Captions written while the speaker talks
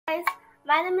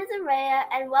My name is Araya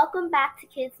and welcome back to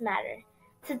Kids Matter.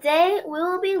 Today we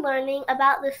will be learning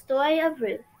about the story of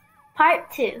Ruth, Part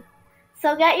 2.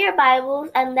 So get your Bibles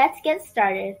and let's get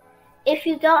started. If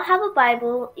you don't have a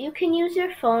Bible, you can use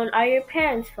your phone or your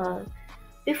parents' phone.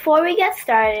 Before we get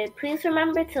started, please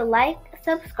remember to like,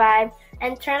 subscribe,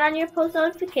 and turn on your post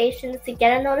notifications to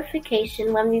get a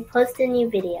notification when we post a new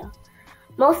video.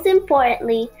 Most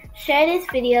importantly, share this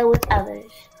video with others.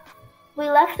 We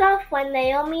left off when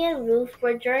Naomi and Ruth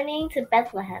were journeying to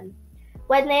Bethlehem.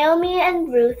 When Naomi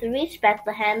and Ruth reached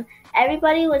Bethlehem,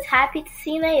 everybody was happy to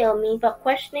see Naomi but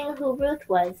questioning who Ruth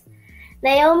was.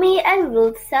 Naomi and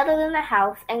Ruth settled in the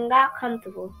house and got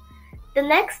comfortable. The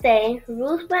next day,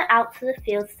 Ruth went out to the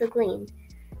fields to glean.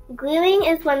 Gleaning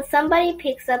is when somebody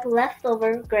picks up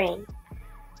leftover grain.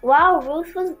 While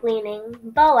Ruth was gleaning,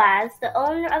 Boaz, the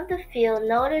owner of the field,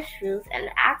 noticed Ruth and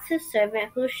asked his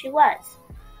servant who she was.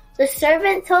 The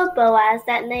servant told Boaz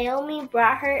that Naomi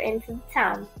brought her into the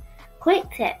town. Quick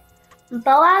tip: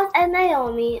 Boaz and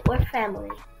Naomi were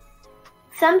family.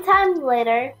 Sometime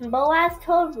later, Boaz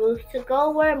told Ruth to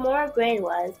go where more grain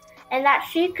was and that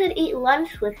she could eat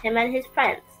lunch with him and his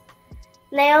friends.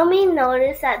 Naomi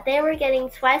noticed that they were getting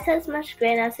twice as much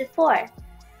grain as before.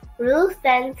 Ruth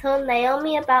then told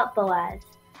Naomi about Boaz.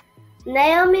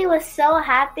 Naomi was so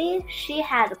happy she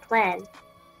had a plan.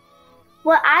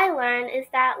 What I learned is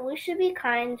that we should be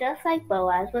kind just like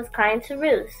Boaz was kind to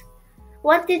Ruth.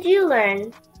 What did you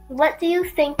learn? What do you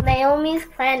think Naomi's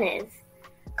plan is?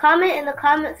 Comment in the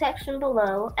comment section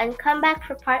below and come back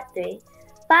for part 3.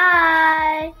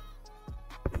 Bye!